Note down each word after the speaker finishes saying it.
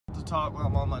talk while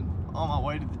I'm on my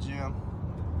way to the gym.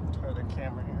 Turn the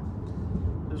camera here.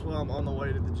 Just while I'm on the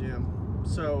way to the gym.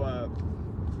 So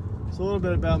it's a little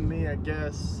bit about me, I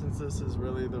guess, since this is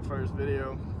really the first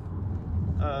video.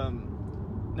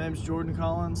 Name's Jordan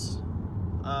Collins.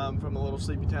 I'm from a little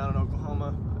sleepy town in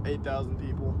Oklahoma, 8,000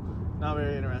 people. Not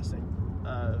very interesting.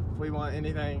 If we want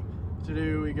anything to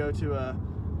do, we go to a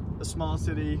small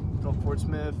city called Fort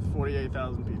Smith,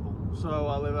 48,000 people. So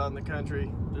I live out in the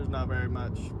country. There's not very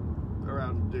much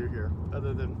around to do here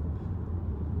other than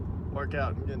work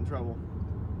out and get in trouble.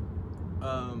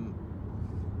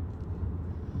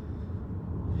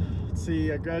 Let's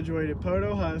see, I graduated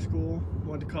Poto High School,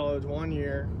 went to college 1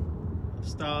 year,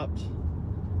 stopped.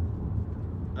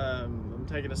 I'm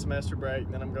taking a semester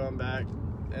break, then I'm going back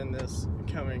in this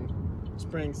coming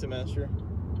spring semester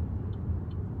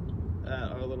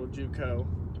at our little JUCO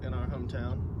in our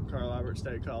hometown, Carl Albert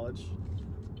State College.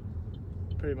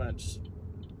 Pretty much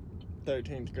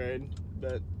 13th grade,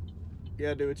 but you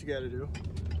gotta do what you gotta do.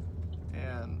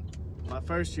 And my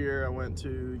first year I went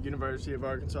to University of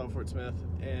Arkansas Fort Smith,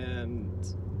 and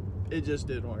it just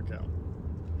didn't work out.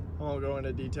 I won't go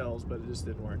into details, but it just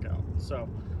didn't work out. So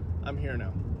I'm here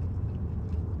now.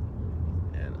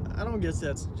 And I don't guess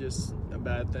that's just a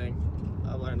bad thing.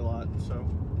 I learned a lot, so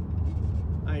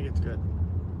I think it's good.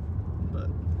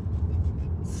 But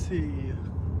let's see.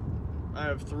 I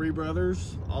have 3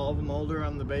 brothers, all of them older.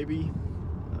 I'm the baby.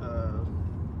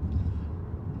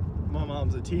 My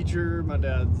mom's a teacher. My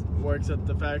dad works at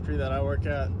the factory that I work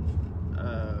at.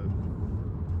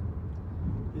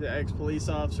 He's an ex-police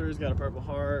officer. He's got a Purple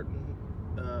Heart.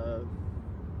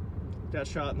 Got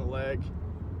shot in the leg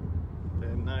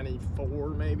in '94,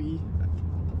 maybe.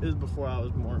 It was before I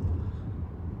was born.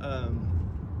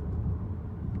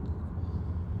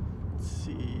 Let's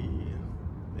see.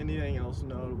 Anything else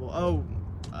notable? Oh,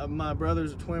 my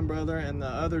brother's a twin brother, and the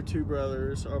other 2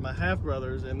 brothers are my half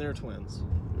brothers, and they're twins.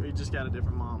 We just got a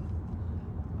different mom.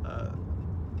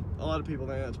 A lot of people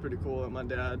think that's pretty cool that my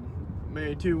dad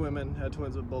married 2 women, had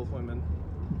twins with both women,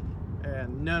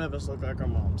 and none of us look like our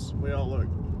moms. We all look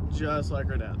just like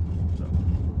our dad. So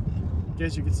I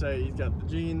guess you could say he's got the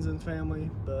genes in family,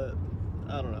 but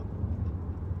I don't know.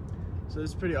 So this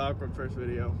is a pretty awkward first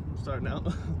video. I'm starting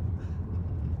out.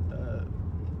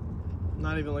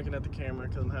 Not even looking at the camera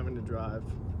because I'm having to drive.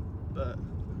 But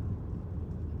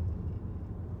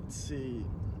let's see.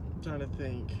 I'm trying to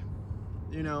think.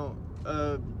 You know,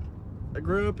 I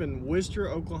grew up in Wister,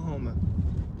 Oklahoma,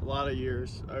 a lot of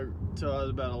years until I was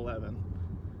about 11.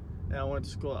 And I went to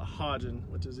school at Hodgen,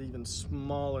 which is even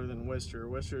smaller than Wister.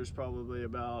 Wister is probably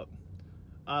about,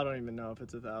 I don't even know if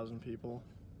it's 1,000 people.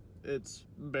 It's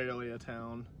barely a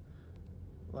town.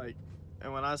 Like,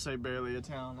 and when I say barely a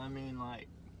town, I mean like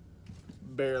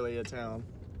barely a town.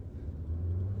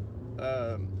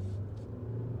 And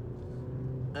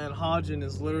Hodgen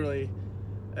is literally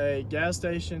a gas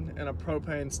station and a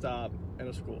propane stop and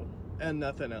a school and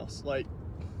nothing else. Like,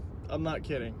 I'm not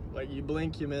kidding. Like, you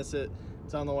blink, you miss it.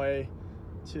 It's on the way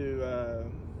to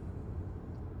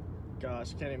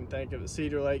gosh, I can't even think of it,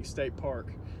 Cedar Lake State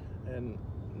Park, and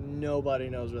nobody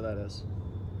knows where that is.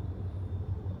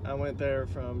 I went there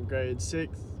from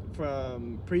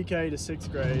from pre-K to 6th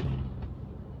grade,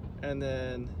 and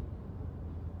then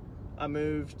I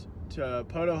moved to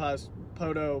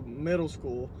Poto Middle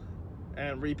School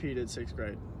and repeated 6th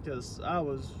grade because I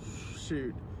was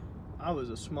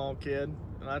a small kid,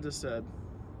 and I just said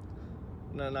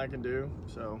nothing I can do.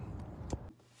 So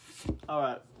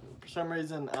alright, for some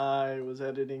reason I was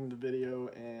editing the video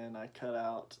and I cut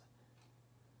out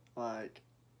like,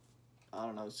 I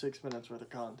don't know, 6 minutes worth of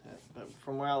content, but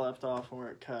from where I left off and where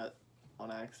it cut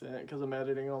on accident, because I'm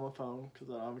editing on my phone, because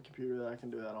I don't have a computer that I can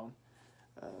do that on.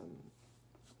 I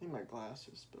need my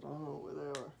glasses, but I don't know where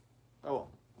they are. Oh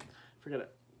well, forget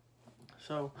it.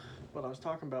 So what I was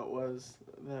talking about was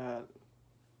that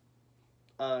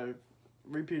I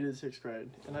repeated 6th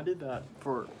grade, and I did that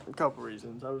for a couple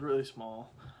reasons. I was really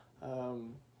small.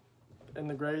 In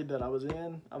the grade that I was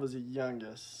in, I was the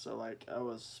youngest, so like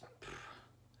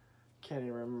can't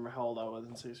even remember how old I was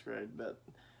in 6th grade, but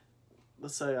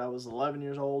let's say I was 11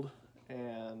 years old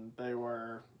and they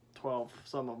were 12,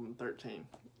 some of them 13.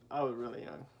 I was really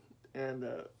young, and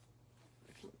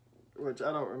which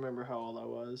I don't remember how old I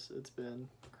was. It's been,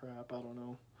 crap, I don't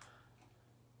know,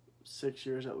 6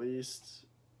 years at least,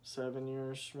 7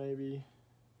 years maybe,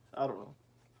 I don't know.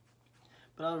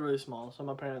 But I was really small, so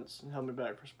my parents held me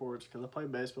back for sports because I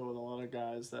played baseball with a lot of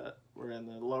guys that were in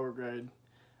the lower grade,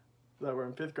 that were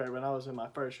in 5th grade when I was in my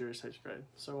first year of 6th grade.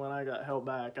 So when I got held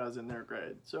back, I was in their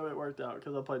grade. So it worked out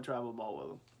because I played travel ball with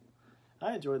them.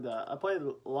 I enjoyed that. I played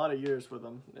a lot of years with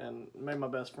him and made my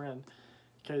best friend,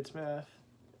 Cade Smith.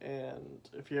 And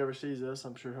if he ever sees this,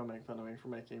 I'm sure he'll make fun of me for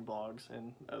making vlogs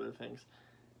and other things.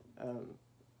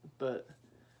 But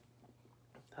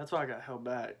that's why I got held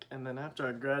back. And then after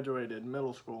I graduated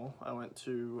middle school, I went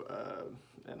to,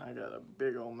 and I got a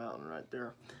big old mountain right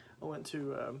there. I went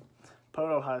to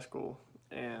Poto High School,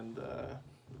 and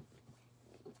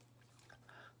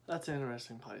that's an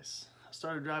interesting place. I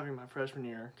started driving my freshman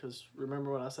year, because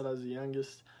remember when I said I was the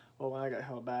youngest? Well, when I got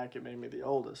held back, it made me the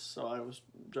oldest, so I was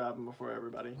driving before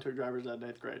everybody. Took driver's ed in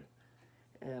 8th grade.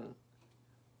 And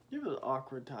it was an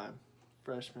awkward time,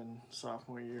 freshman,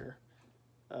 sophomore year.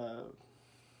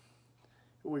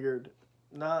 Weird.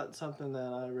 Not something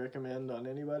that I recommend on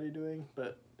anybody doing,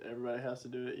 but everybody has to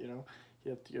do it, you know.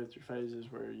 You have to go through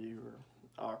phases where you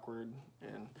are awkward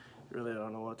and you really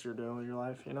don't know what you're doing with your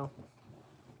life, you know.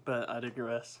 But I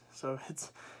digress. So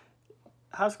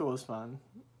high school was fun.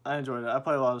 I enjoyed it. I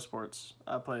played a lot of sports.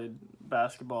 I played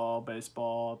basketball,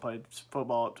 baseball. I played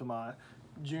football up to my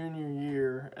junior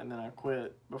year, and then I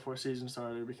quit before season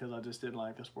started because I just didn't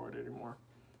like the sport anymore.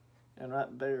 And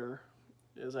right there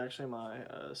is actually my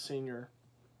senior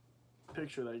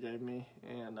picture they gave me,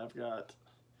 and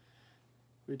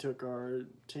we took our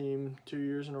team 2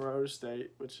 years in a row to state,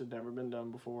 which had never been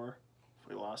done before.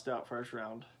 We lost out first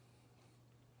round.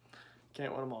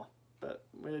 Can't win them all, but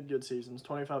we had good seasons.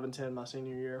 25-10 my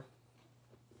senior year.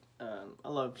 I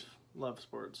love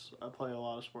sports. I play a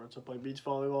lot of sports. I play beach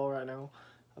volleyball right now.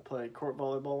 I play court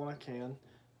volleyball when I can,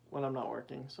 when I'm not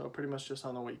working. So pretty much just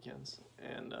on the weekends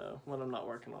and when I'm not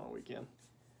working on a weekend.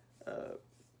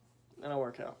 And I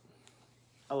work out.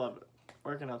 I love it.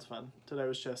 Working out's fun. Today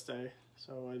was chest day,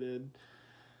 so I did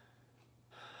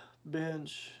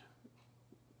bench,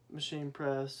 machine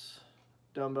press,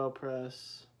 dumbbell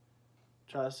press,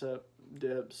 tricep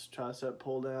dips, tricep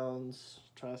pull downs,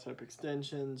 tricep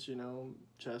extensions, you know,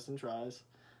 chest and tris,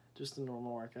 just a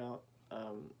normal workout.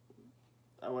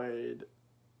 I weighed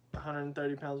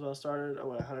 130 pounds when I started. I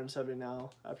weigh 170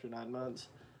 now after 9 months.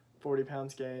 40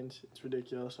 pounds gained. It's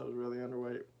ridiculous. I was really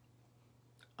underweight.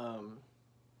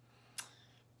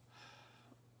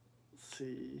 Let's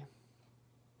see.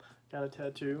 Got a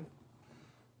tattoo.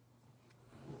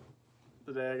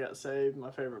 The day I got saved,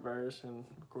 my favorite verse, and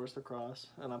of course the cross.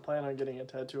 And I plan on getting a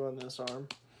tattoo on this arm.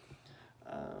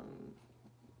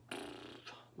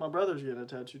 My brother's getting a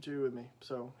tattoo too with me,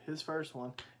 so his first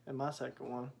one and my second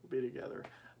one will be together.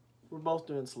 We're both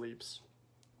doing sleeps.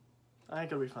 I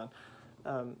think it'll be fun.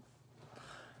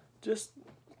 Just,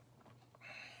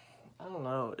 I don't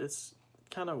know, it's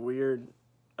kind of weird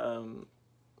to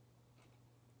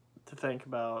think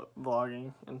about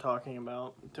vlogging and talking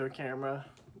about to a camera,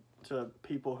 to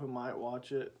people who might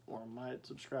watch it or might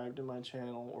subscribe to my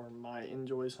channel or might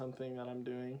enjoy something that I'm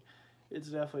doing. It's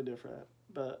definitely different,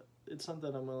 but it's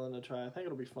something I'm willing to try. I think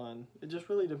it'll be fun. It just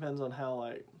really depends on how,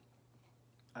 like,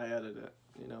 I edit it,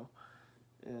 you know,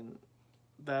 and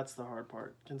that's the hard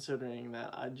part, considering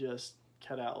that I just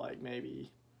cut out, like,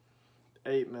 maybe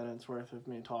 8 minutes worth of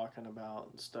me talking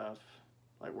about stuff,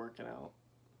 like working out,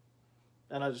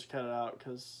 and I just cut it out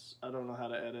because I don't know how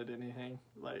to edit anything,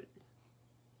 like,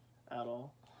 at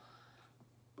all.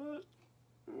 But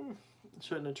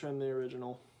shouldn't have trimmed the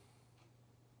original.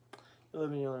 You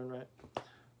live and you learn, right?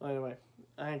 Well, anyway,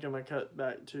 I think I'm gonna cut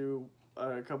back to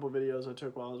a couple videos I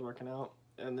took while I was working out,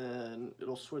 and then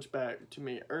it'll switch back to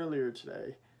me earlier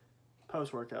today,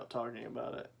 post-workout, talking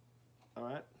about it.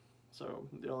 Alright, so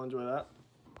y'all enjoy that.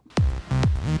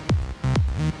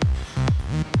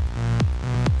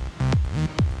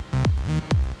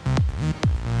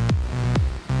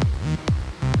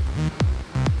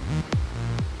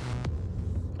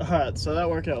 Alright, so that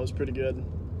workout was pretty good.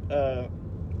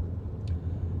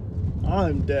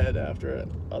 I'm dead after it,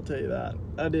 I'll tell you that.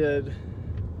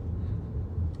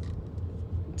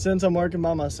 Since I'm working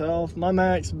by myself, my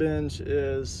max bench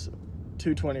is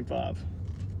 225.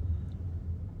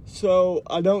 So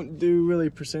I don't do really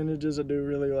percentages, I do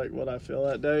really like what I feel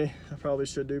that day. I probably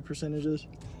should do percentages,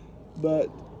 but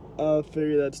I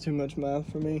figure that's too much math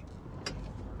for me.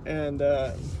 And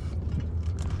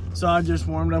so I just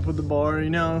warmed up with the bar, you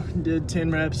know, did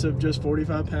 10 reps of just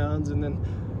 45 pounds and then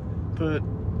put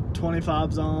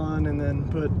 25s on and then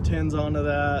put 10s onto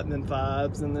that and then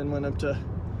 5s and then went up to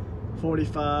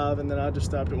 45 and then I just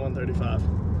stopped at 135.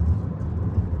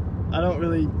 I don't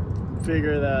really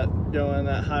figure that going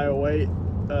that high a weight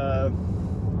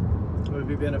would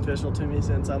be beneficial to me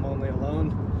since I'm only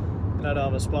alone and I don't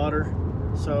have a spotter.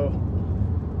 So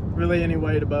really any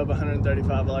weight above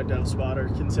 135 I like to have a spotter,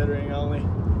 considering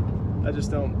I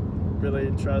just don't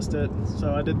really trust it.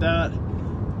 So I did that,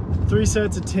 3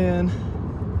 sets of 10.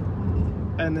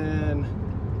 and then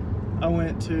I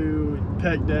went to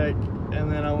pec deck,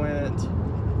 and then I went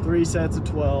 3 sets of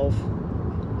 12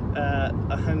 at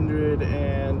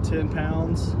 110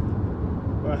 pounds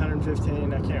or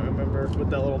 115, I can't remember, with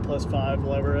that little +5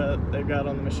 lever they've got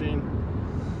on the machine.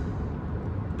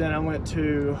 Then I went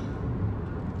to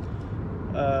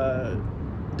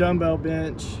dumbbell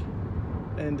bench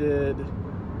and did,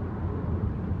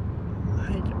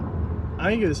 I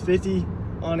think it was 50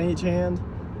 on each hand,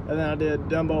 and then I did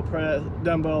dumbbell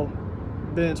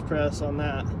bench press on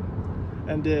that,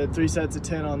 and did 3 sets of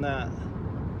 10 on that.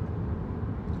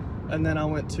 And then I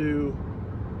went to,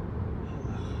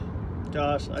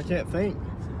 gosh, I can't think.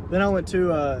 Then I went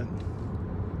to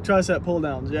tricep pull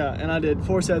downs, yeah, and I did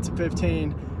 4 sets of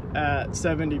 15 at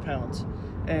 70 pounds.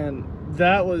 And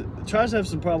that was, triceps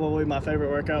is probably my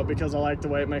favorite workout because I like the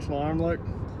way it makes my arm look.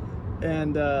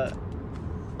 And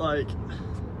like,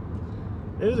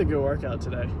 it was a good workout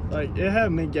today. Like, it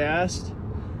had me gassed,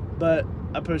 but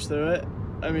I pushed through it.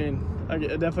 I mean, I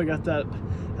definitely got that,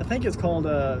 I think it's called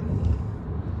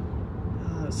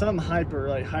something hyper,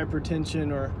 like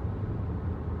hypertension, or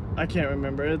I can't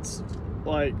remember. It's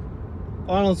like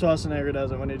Arnold Schwarzenegger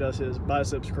does it when he does his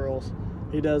biceps curls.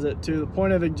 He does it to the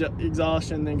point of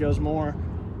exhaustion, then goes more,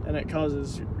 and it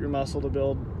causes your muscle to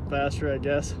build faster, I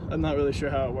guess. I'm not really sure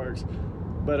how it works,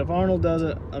 but if Arnold does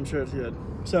it, I'm sure it's good.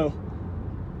 So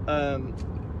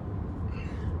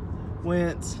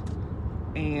went,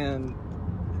 and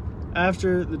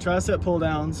after the tricep pull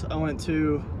downs, I went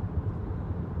to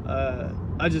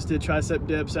I just did tricep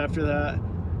dips after that,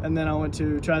 and then I went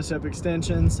to tricep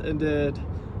extensions and did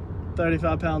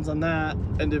 35 pounds on that,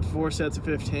 and did 4 sets of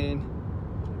 15.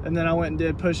 And then I went and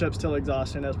did push-ups till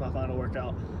exhaustion as my final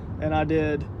workout. And I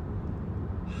did,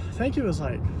 I think it was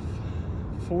like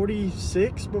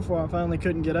 46 before I finally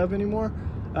couldn't get up anymore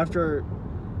after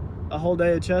a whole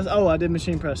day of chest. Oh, I did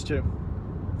machine press too.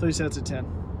 3 sets of 10.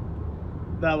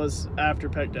 That was after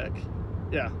pec deck.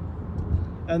 Yeah.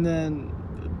 And then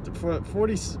for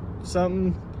 40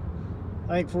 something,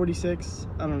 I think 46,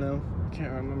 I don't know, I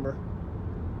can't remember.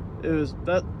 It was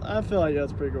that, I feel like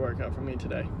that's a pretty good workout for me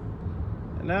today.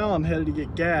 And now I'm headed to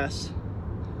get gas,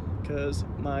 because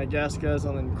my gas goes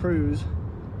on the cruise,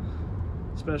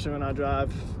 especially when I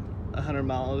drive 100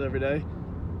 miles every day.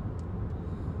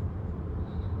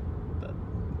 But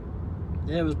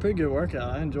yeah, it was a pretty good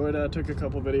workout. I enjoyed it. I took a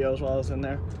couple videos while I was in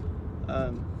there.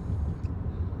 Yeah,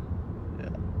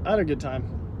 I had a good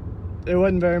time. There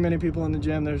wasn't very many people in the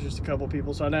gym. There was just a couple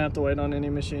people, so I didn't have to wait on any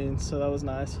machines, so that was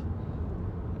nice.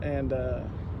 And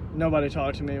nobody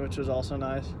talked to me, which was also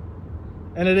nice.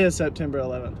 And it is September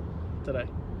 11th today.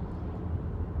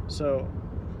 So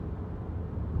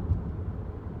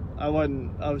I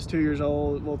was 2 years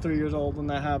old, well, 3 years old when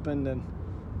that happened, and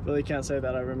really can't say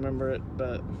that I remember it,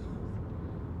 but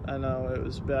I know it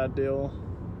was a bad deal.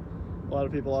 A lot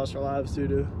of people lost their lives due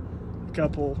to a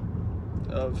couple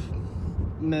of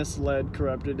misled,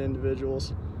 corrupted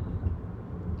individuals.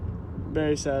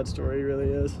 Very sad story, really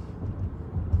is.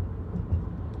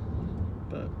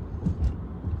 But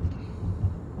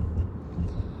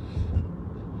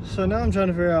so now I'm trying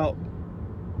to figure out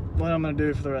what I'm gonna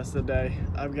do for the rest of the day.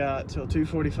 I've got till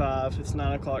 2:45. It's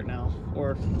 9 o'clock now,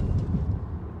 or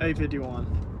 8:51.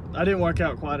 I didn't work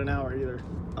out quite an hour either.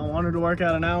 I wanted to work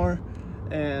out an hour,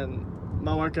 and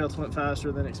my workouts went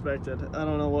faster than expected. I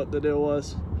don't know what the deal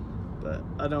was, but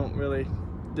I don't really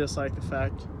dislike the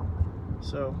fact.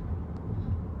 So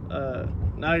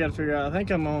now I gotta figure out, I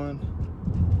think I'm going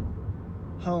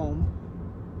home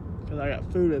because I got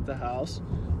food at the house.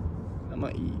 I'm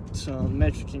gonna eat some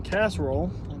Mexican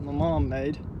casserole that my mom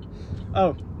made.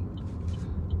 Oh,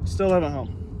 still live at home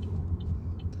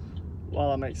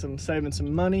while I make saving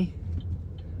some money.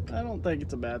 I don't think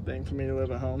it's a bad thing for me to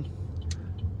live at home.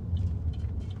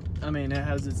 I mean, it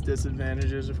has its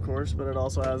disadvantages, of course, but it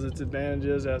also has its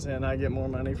advantages, as in I get more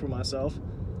money for myself.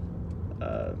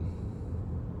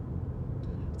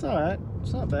 It's alright.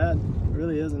 It's not bad. It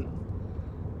really isn't.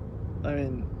 I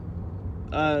mean,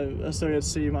 I still get to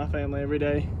see my family every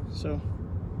day, so.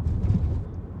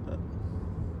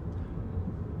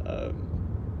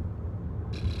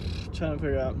 Trying to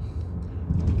figure out.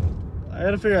 I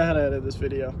gotta figure out how to edit this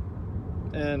video.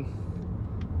 And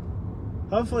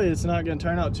hopefully it's not gonna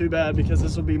turn out too bad, because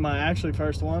this will be my actually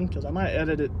first one, because I might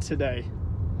edit it today.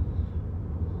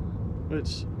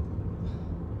 Which,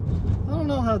 I don't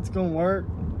know how it's gonna work.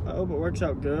 I hope it works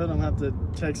out good. I'm gonna have to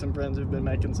take some friends who've been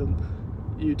making some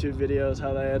YouTube videos,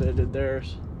 how they edited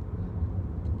theirs.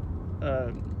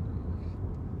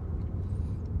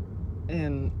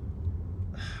 And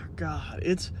God,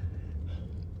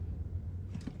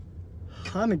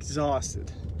 I'm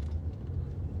exhausted.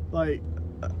 Like,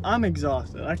 I'm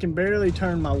exhausted. I can barely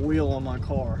turn my wheel on my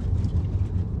car.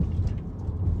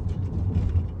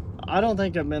 I don't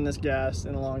think I've been this gassed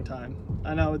in a long time.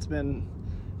 I know it's been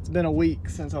a week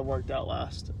since I worked out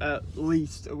last, at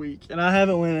least a week, and I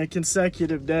haven't went a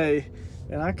consecutive day,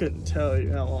 and I couldn't tell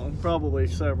you how long, probably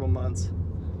several months.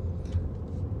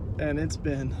 And it's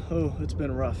been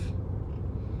rough.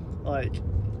 Like,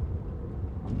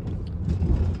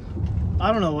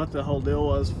 I don't know what the whole deal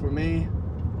was for me,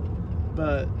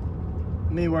 but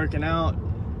me working out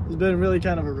has been really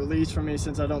kind of a release for me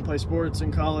since I don't play sports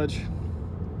in college.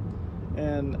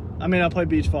 And I mean, I play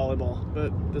beach volleyball,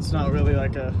 but it's not really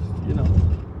like a, you know,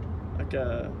 like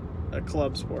a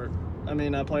club sport. I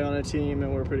mean, I play on a team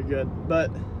and we're pretty good,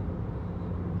 but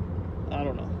I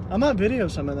don't know. I might video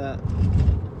some of that.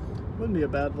 Wouldn't be a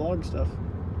bad vlog stuff.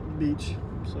 Beach,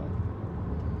 so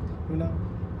who knows?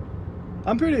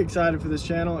 I'm pretty excited for this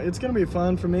channel. It's gonna be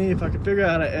fun for me if I can figure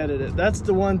out how to edit it. That's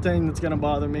the one thing that's gonna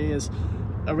bother me, is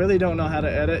I really don't know how to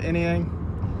edit anything,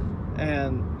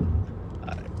 and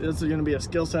this is gonna be a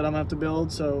skill set I'm gonna have to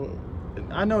build. So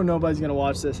I know nobody's gonna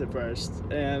watch this at first,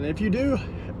 and if you do,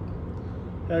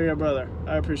 hell yeah, brother,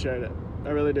 I appreciate it. I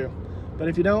really do. But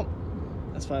if you don't,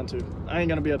 that's fine too. I ain't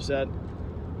gonna be upset.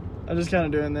 I'm just kind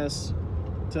of doing this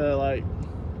to, like,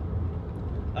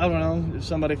 I don't know, if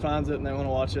somebody finds it and they want to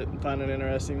watch it and find it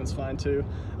interesting, that's fine too.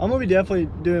 I'm gonna be definitely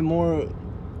doing more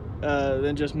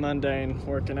than just mundane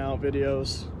working out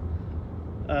videos,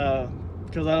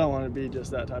 because I don't want to be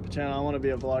just that type of channel. I want to be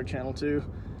a vlog channel too,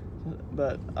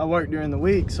 but I work during the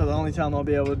week, so the only time I'll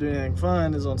be able to do anything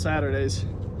fun is on Saturdays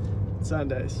and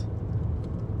Sundays.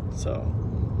 So,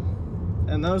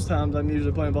 and those times I'm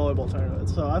usually playing volleyball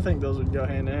tournaments, so I think those would go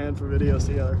hand in hand for videos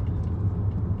together.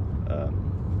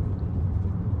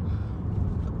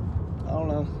 I don't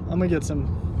know. I'm gonna get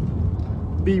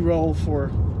some B-roll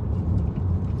for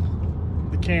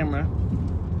the camera,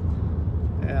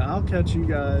 and I'll catch you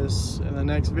guys in the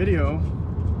next video,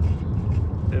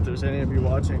 if there's any of you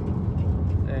watching,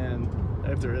 and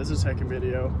if there is a second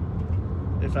video,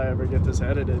 if I ever get this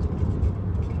edited,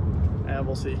 and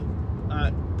we'll see.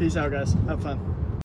 Alright, peace out guys, have fun.